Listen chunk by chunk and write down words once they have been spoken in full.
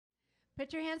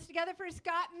Put your hands together for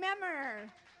Scott Memmer.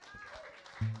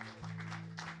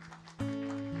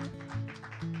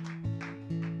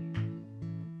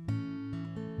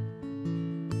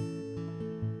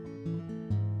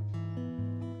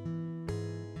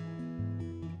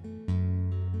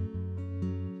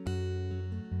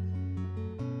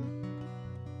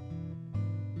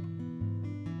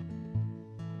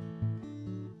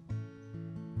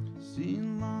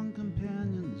 Seen long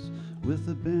companions with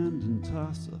abandoned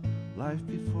toss of life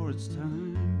before its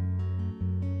time.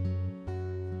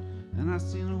 And I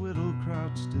seen a widow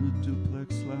crouched in a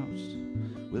duplex slouched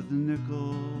with a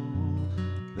nickel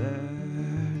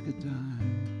bag of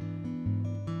dime.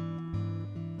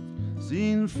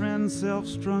 Seen friends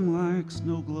self-strung like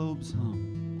snow globes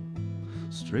hum,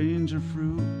 stranger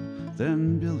fruit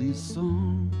than Billy's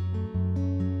song.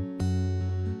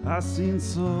 I've seen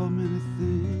so many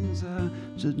things I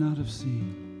should not have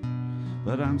seen,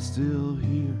 but I'm still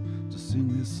here to sing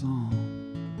this song.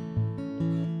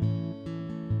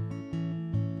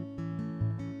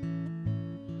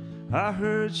 I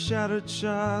heard shattered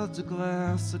shards of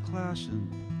glass a-clashing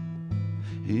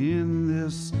in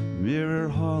this mirror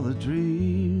hall of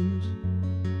dreams,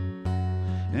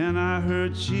 and I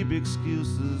heard cheap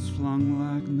excuses flung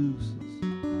like nooses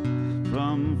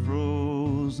from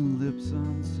frozen lips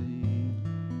unseen.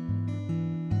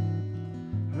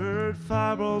 Heard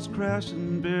fireballs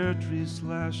crashing, bare trees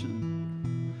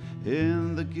slashing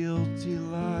in the guilty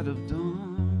light of dawn.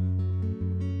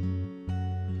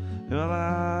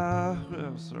 Well,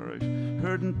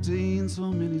 heard and seen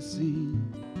so many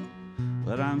scenes,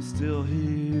 but I'm still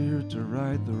here to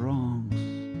right the wrongs.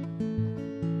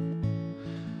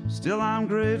 Still I'm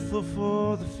grateful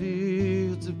for the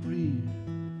fields of green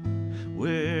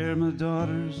where my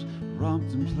daughters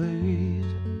romped and played,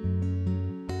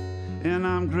 and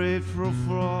I'm grateful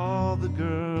for all the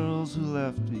girls who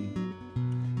left me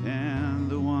and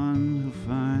the one who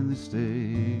finally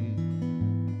stayed.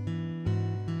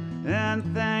 And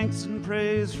thanks and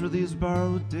praise for these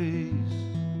borrowed days,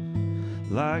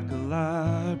 like a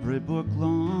library book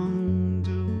long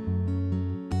due.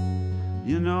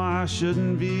 You know I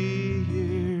shouldn't be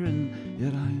here, and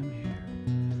yet I am here.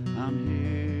 I'm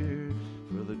here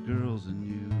for the girls and you.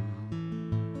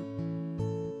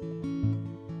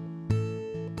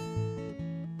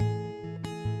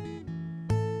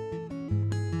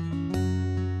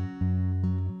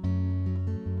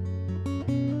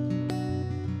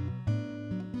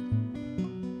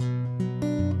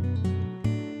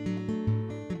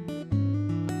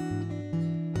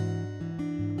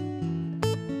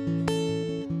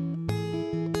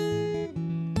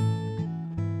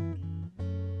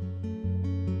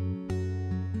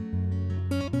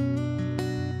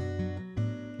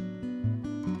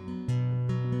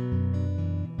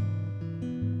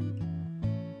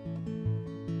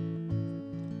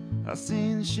 I've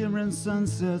seen shimmering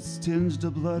sunsets tinged a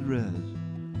blood red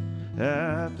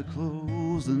at the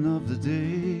closing of the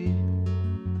day,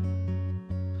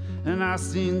 and I've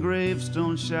seen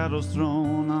gravestone shadows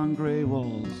thrown on gray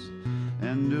walls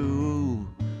and knew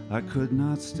I could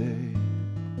not stay.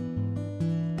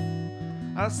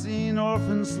 I've seen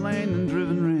orphans slain in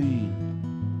driven rain,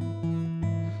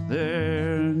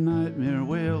 their nightmare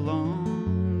wail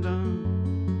on down.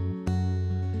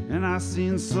 And I've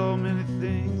seen so many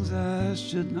things I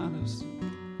should not have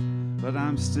seen, but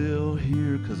I'm still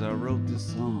here 'cause I wrote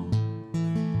this song.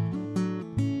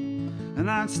 And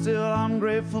I'm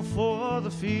grateful for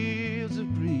the fields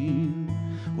of green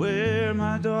where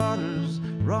my daughters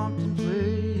romped and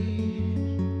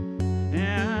played,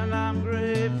 and I'm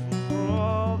grateful for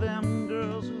all them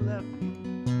girls who left me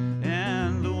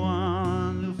and the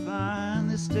one who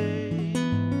finally stayed.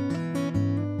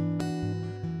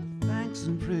 Thanks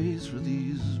and praise for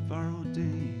these borrowed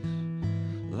days,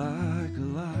 like a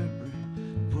library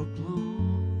book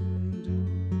long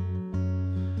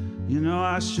due. You know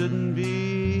I shouldn't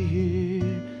be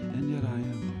here, and yet I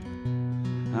am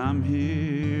here. I'm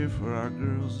here for our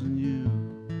girls and you.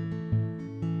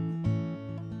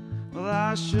 Well,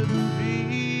 I shouldn't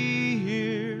be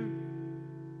here,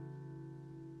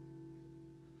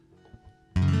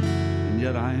 and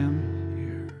yet I am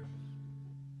here.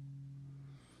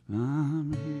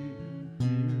 I'm here,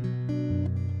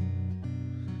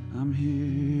 I'm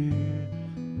here,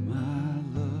 my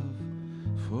love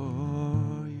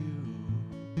for you.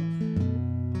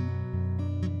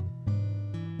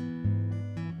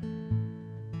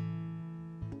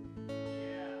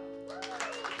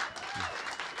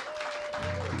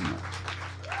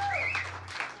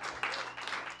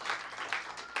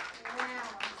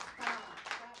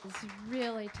 It's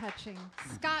really touching.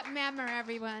 Scott Memmer,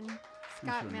 everyone.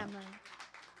 Scott Memmer.